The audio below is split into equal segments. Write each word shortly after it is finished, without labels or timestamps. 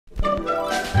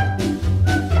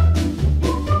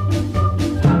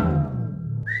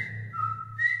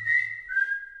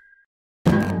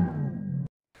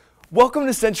Welcome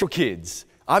to Central Kids.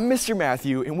 I'm Mr.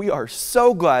 Matthew, and we are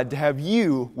so glad to have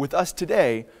you with us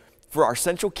today for our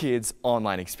Central Kids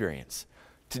online experience.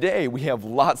 Today, we have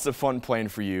lots of fun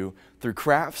planned for you through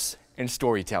crafts and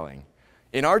storytelling.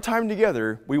 In our time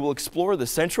together, we will explore the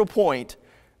central point: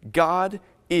 God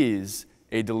is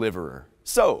a deliverer.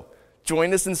 So,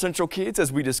 join us in Central Kids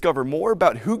as we discover more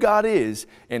about who God is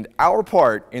and our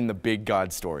part in the big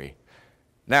God story.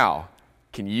 Now,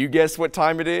 can you guess what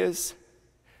time it is?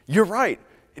 You're right,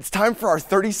 it's time for our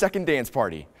 30-second dance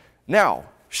party. Now,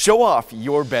 show off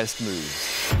your best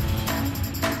moves.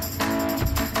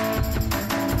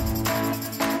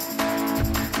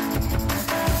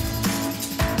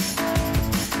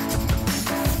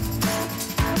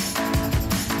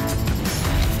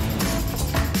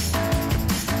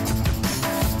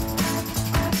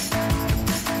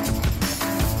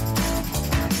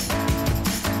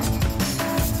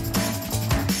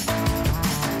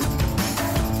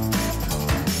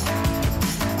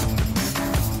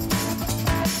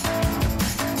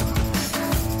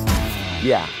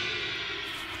 Yeah.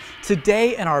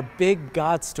 Today in our big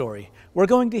God story, we're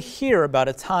going to hear about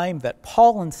a time that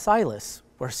Paul and Silas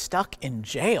were stuck in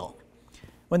jail.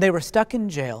 When they were stuck in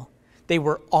jail, they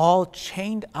were all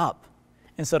chained up.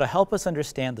 And so to help us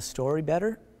understand the story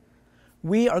better,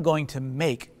 we are going to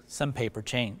make some paper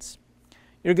chains.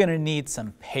 You're going to need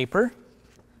some paper,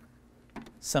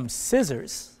 some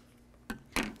scissors,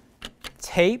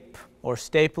 tape or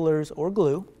staplers or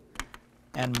glue,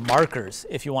 and markers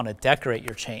if you want to decorate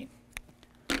your chain.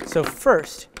 So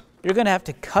first, you're going to have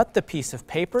to cut the piece of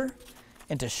paper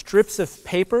into strips of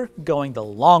paper going the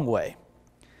long way.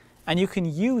 And you can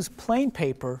use plain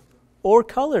paper or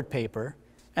colored paper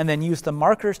and then use the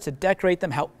markers to decorate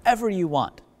them however you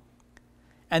want.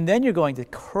 And then you're going to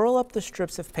curl up the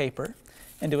strips of paper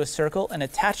into a circle and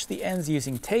attach the ends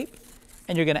using tape,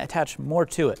 and you're going to attach more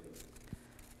to it.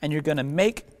 And you're going to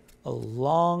make a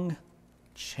long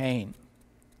chain.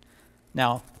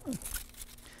 Now,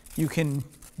 you can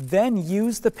then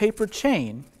use the paper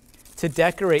chain to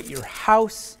decorate your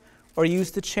house or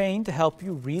use the chain to help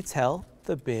you retell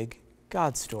the big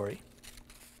God story.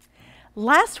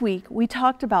 Last week, we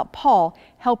talked about Paul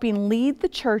helping lead the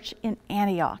church in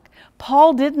Antioch.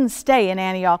 Paul didn't stay in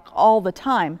Antioch all the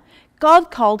time. God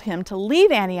called him to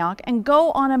leave Antioch and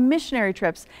go on a missionary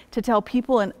trips to tell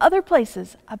people in other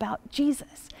places about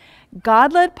Jesus.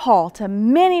 God led Paul to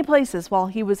many places while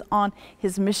he was on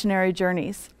his missionary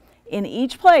journeys. In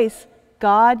each place,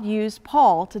 God used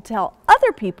Paul to tell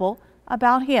other people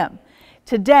about him.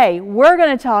 Today, we're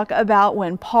going to talk about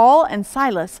when Paul and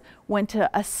Silas went to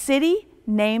a city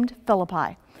named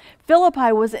Philippi.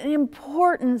 Philippi was an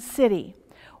important city.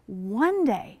 One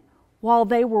day, while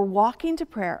they were walking to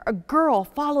prayer, a girl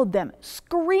followed them,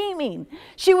 screaming.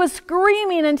 She was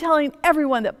screaming and telling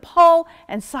everyone that Paul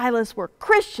and Silas were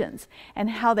Christians and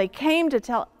how they came to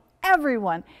tell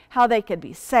everyone how they could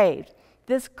be saved.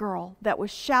 This girl that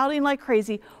was shouting like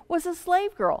crazy was a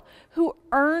slave girl who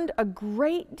earned a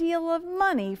great deal of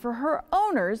money for her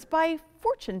owners by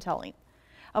fortune telling.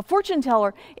 A fortune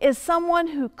teller is someone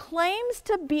who claims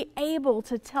to be able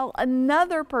to tell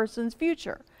another person's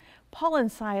future. Paul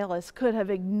and Silas could have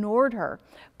ignored her,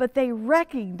 but they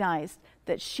recognized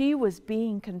that she was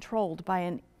being controlled by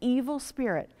an evil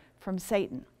spirit from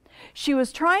Satan. She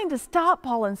was trying to stop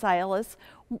Paul and Silas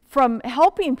from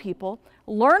helping people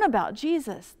learn about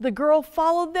Jesus. The girl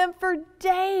followed them for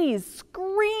days,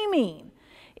 screaming.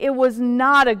 It was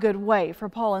not a good way for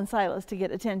Paul and Silas to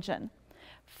get attention.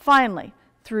 Finally,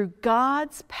 through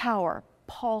God's power,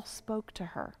 Paul spoke to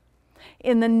her.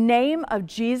 "In the name of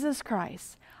Jesus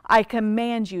Christ, I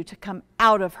command you to come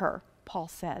out of her," Paul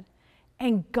said.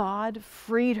 And God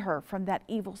freed her from that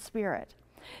evil spirit.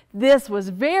 This was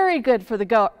very good for the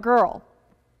girl,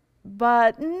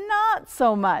 but not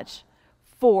so much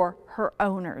for her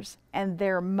owners and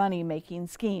their money-making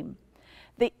scheme.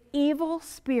 The evil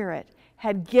spirit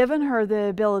had given her the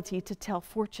ability to tell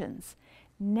fortunes.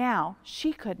 Now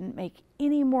she couldn't make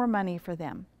any more money for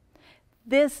them.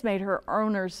 This made her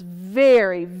owners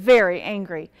very, very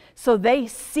angry. So they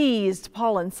seized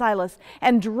Paul and Silas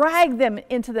and dragged them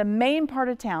into the main part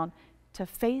of town to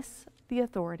face the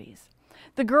authorities.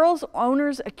 The girls'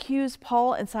 owners accused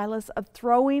Paul and Silas of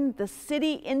throwing the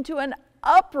city into an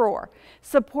uproar,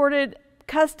 supported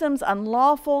customs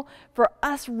unlawful for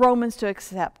us Romans to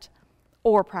accept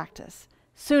or practice.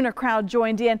 Soon a crowd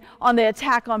joined in on the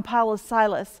attack on Paul and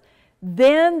Silas.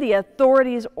 Then the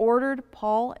authorities ordered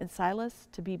Paul and Silas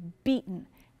to be beaten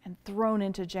and thrown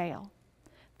into jail.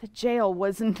 The jail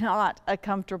was not a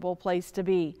comfortable place to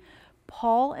be.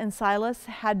 Paul and Silas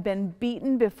had been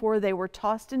beaten before they were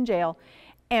tossed in jail,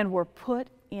 and were put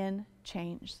in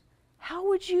chains. How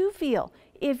would you feel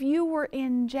if you were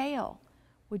in jail?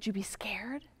 Would you be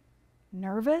scared?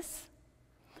 Nervous?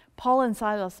 Paul and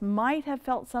Silas might have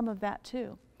felt some of that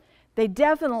too. They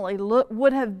definitely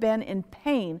would have been in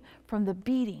pain from the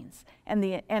beatings and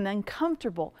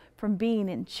uncomfortable from being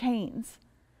in chains.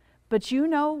 But you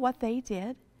know what they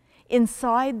did?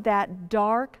 Inside that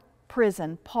dark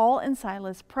prison, Paul and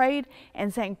Silas prayed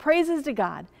and sang praises to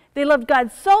God. They loved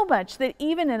God so much that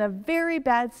even in a very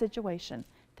bad situation,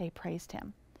 they praised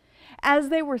Him. As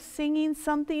they were singing,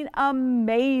 something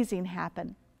amazing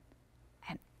happened.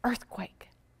 An earthquake.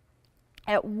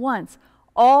 At once,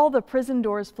 all the prison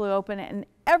doors flew open and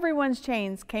everyone's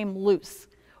chains came loose.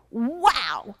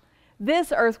 Wow!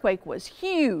 This earthquake was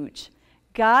huge.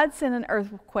 God sent an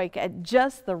earthquake at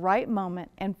just the right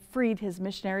moment and freed His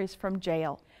missionaries from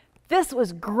jail. This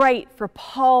was great for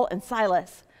Paul and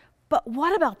Silas. But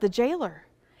what about the jailer?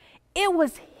 It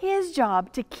was his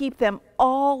job to keep them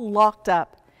all locked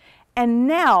up. And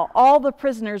now all the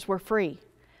prisoners were free.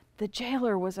 The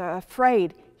jailer was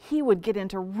afraid he would get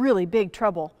into really big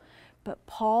trouble. But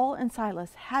Paul and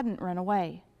Silas hadn't run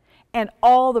away. And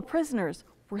all the prisoners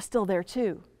were still there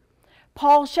too.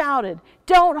 Paul shouted,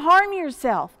 "Don't harm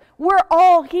yourself. We're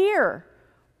all here."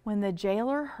 When the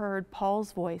jailer heard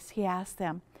Paul's voice, he asked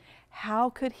them, how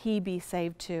could he be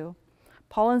saved too?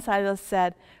 Paul and Silas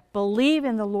said, "Believe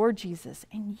in the Lord Jesus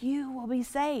and you will be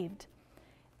saved."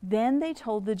 Then they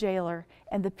told the jailer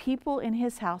and the people in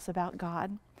his house about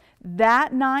God.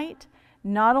 That night,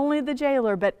 not only the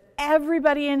jailer, but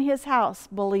everybody in his house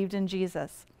believed in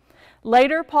Jesus.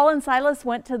 Later, Paul and Silas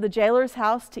went to the jailer's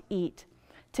house to eat.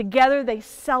 Together, they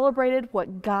celebrated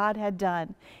what God had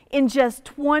done. In just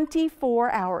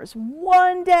 24 hours,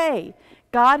 one day,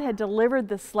 God had delivered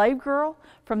the slave girl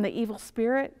from the evil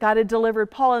spirit. God had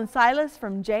delivered Paul and Silas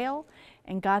from jail.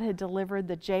 And God had delivered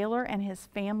the jailer and his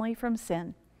family from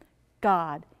sin.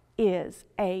 God is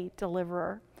a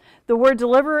deliverer. The word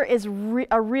deliverer is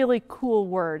a really cool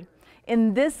word.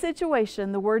 In this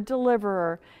situation, the word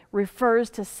deliverer refers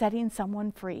to setting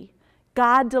someone free.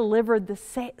 God delivered the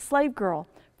slave girl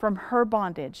from her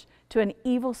bondage to an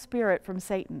evil spirit from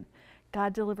Satan.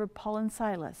 God delivered Paul and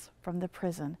Silas from the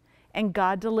prison. And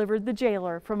God delivered the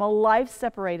jailer from a life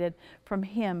separated from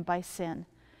him by sin.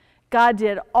 God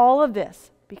did all of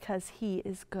this because He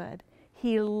is good.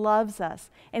 He loves us,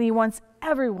 and He wants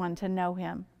everyone to know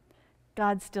Him.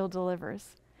 God still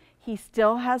delivers. He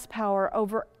still has power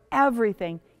over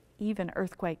everything, even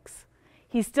earthquakes.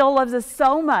 He still loves us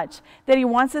so much that He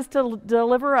wants us to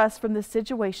deliver us from the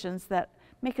situations that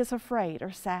make us afraid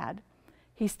or sad.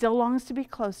 He still longs to be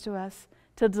close to us,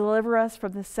 to deliver us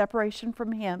from the separation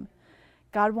from Him.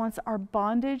 God wants our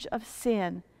bondage of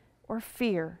sin or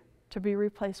fear to be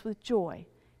replaced with joy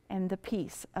and the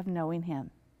peace of knowing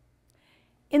Him.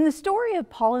 In the story of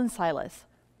Paul and Silas,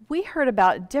 we heard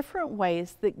about different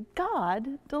ways that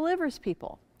God delivers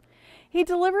people. He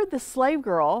delivered the slave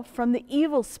girl from the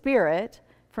evil spirit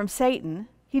from Satan.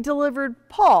 He delivered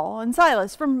Paul and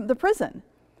Silas from the prison.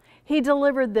 He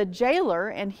delivered the jailer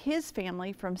and his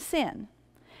family from sin.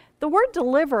 The word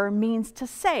deliver means to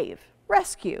save,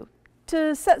 rescue,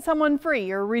 to set someone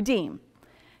free or redeem.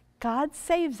 God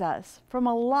saves us from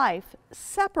a life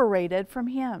separated from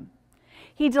Him.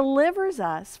 He delivers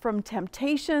us from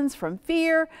temptations, from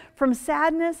fear, from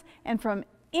sadness, and from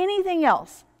anything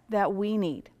else that we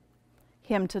need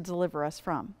Him to deliver us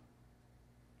from.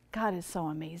 God is so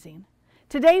amazing.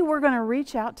 Today we're going to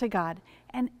reach out to God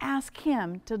and ask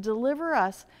Him to deliver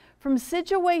us from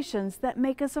situations that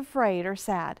make us afraid or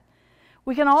sad.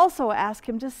 We can also ask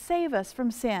Him to save us from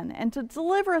sin and to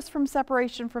deliver us from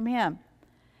separation from Him.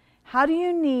 How do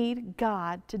you need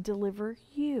God to deliver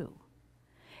you?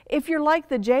 If you're like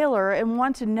the jailer and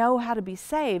want to know how to be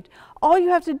saved, all you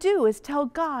have to do is tell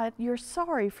God you're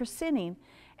sorry for sinning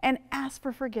and ask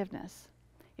for forgiveness.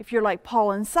 If you're like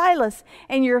Paul and Silas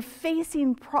and you're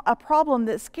facing a problem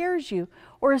that scares you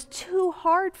or is too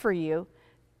hard for you,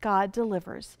 God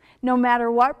delivers. No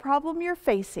matter what problem you're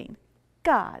facing,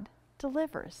 God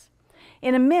delivers.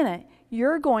 In a minute,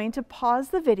 you're going to pause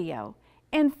the video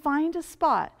and find a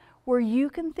spot where you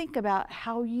can think about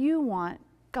how you want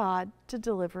God to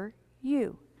deliver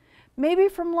you. Maybe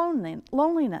from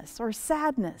loneliness or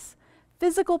sadness,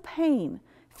 physical pain,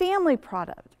 family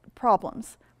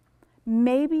problems.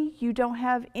 Maybe you don't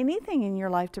have anything in your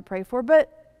life to pray for,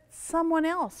 but someone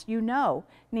else you know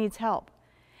needs help.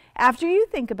 After you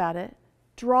think about it,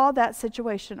 draw that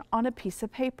situation on a piece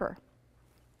of paper.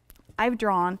 I've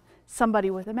drawn somebody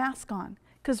with a mask on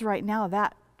because right now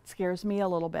that scares me a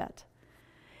little bit.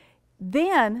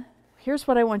 Then here's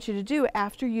what I want you to do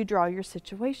after you draw your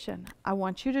situation. I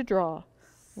want you to draw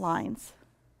lines.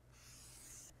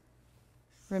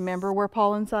 Remember where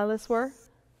Paul and Silas were?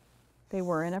 They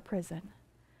were in a prison.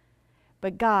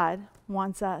 But God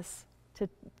wants us to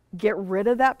get rid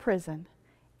of that prison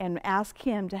and ask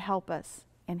Him to help us,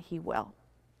 and He will.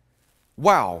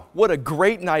 Wow, what a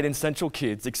great night in Central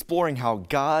Kids exploring how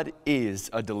God is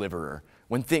a deliverer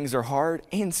when things are hard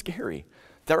and scary.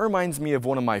 That reminds me of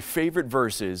one of my favorite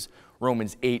verses,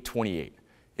 Romans 8:28.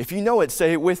 If you know it,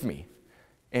 say it with me.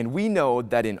 And we know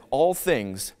that in all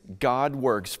things God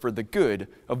works for the good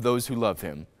of those who love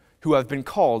Him, who have been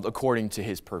called according to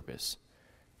His purpose.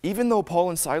 Even though Paul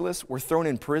and Silas were thrown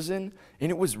in prison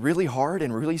and it was really hard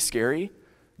and really scary,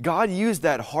 God used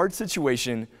that hard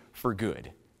situation for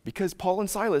good because Paul and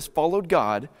Silas followed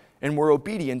God and were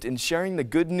obedient in sharing the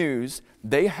good news.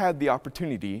 They had the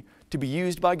opportunity to be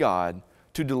used by God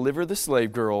to deliver the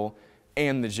slave girl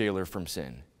and the jailer from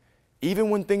sin. Even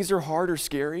when things are hard or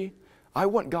scary, I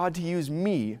want God to use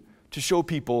me to show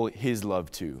people His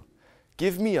love too.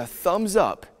 Give me a thumbs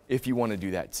up if you want to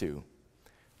do that too.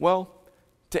 Well,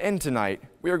 to end tonight,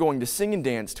 we are going to sing and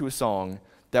dance to a song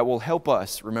that will help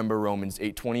us remember Romans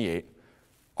 8:28.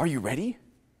 Are you ready?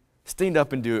 Stand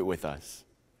up and do it with us.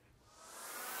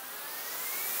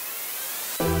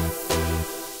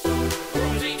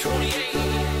 Romans 8:28.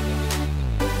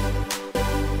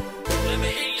 Let me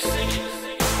hear you sing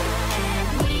it. And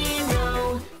we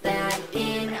know that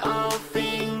in all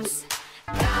things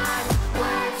God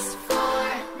works for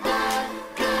the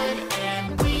good.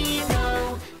 And we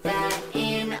know that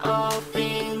in all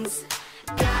things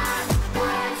God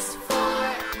works for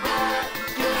the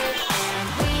good. And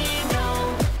we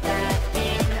know that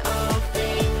in all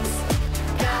things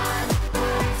God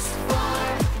works for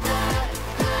the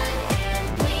good. And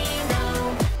we know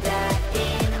that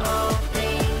in all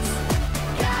things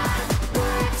God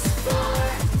works for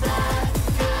the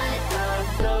good of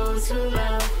those who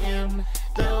love Him,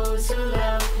 those who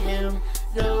love Him,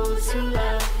 those who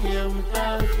love Him,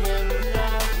 love Him,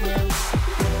 love Him.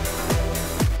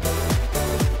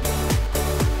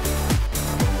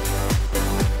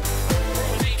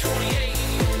 Romans 8:28.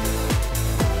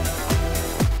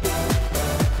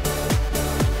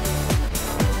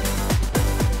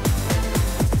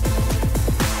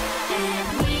 And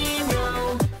we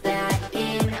know that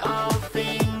in all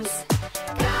things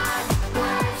God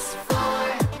works for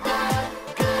the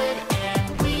good. And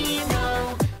we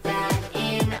know that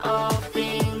in all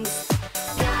things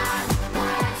God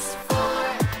works for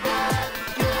the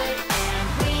good. And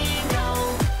we know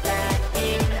that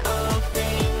in all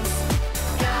things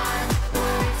God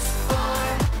works for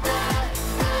the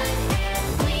good. And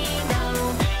we know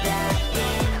that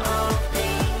in all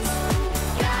things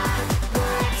God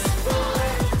works for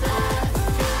the good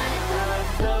of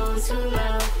those who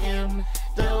love Him,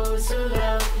 those who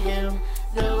love Him,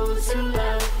 those who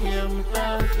love Him,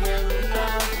 love Him,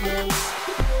 love Him,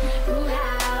 who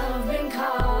have been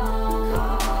called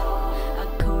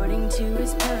according to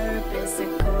His purpose,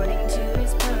 according to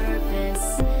His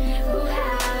purpose, who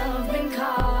have been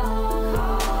called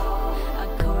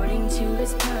according to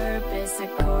His purpose,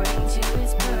 according to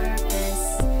His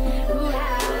purpose, who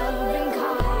have been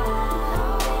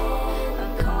called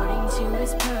according to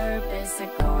His purpose,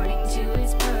 according to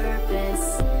His purpose,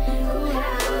 who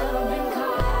have been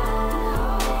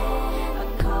called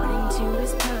according to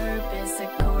His purpose,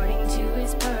 according to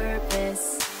His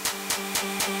purpose.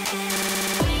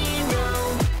 We know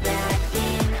that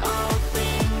in all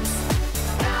things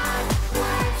God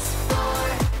works for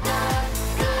the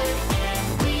good. And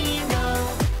we know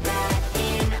that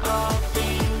in all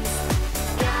things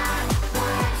God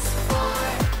works for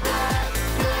the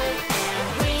good. And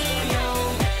we know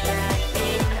that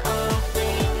in all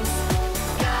things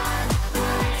God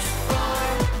works for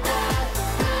the good.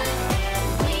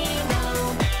 And we know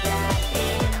that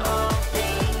in all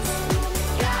things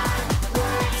God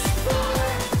works for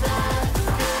the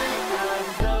good of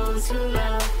those who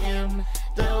love Him,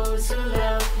 those who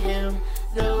love Him,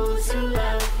 those who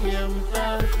love Him,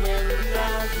 love Him,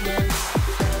 love Him.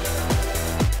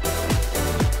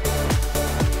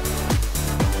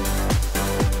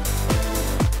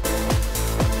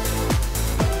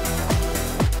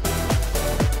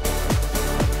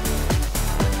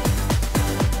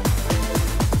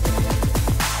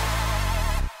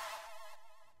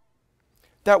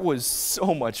 That was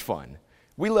so much fun.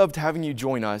 We loved having you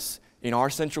join us in our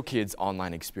Central Kids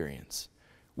online experience.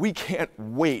 We can't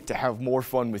wait to have more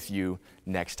fun with you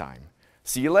next time.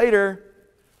 See you later.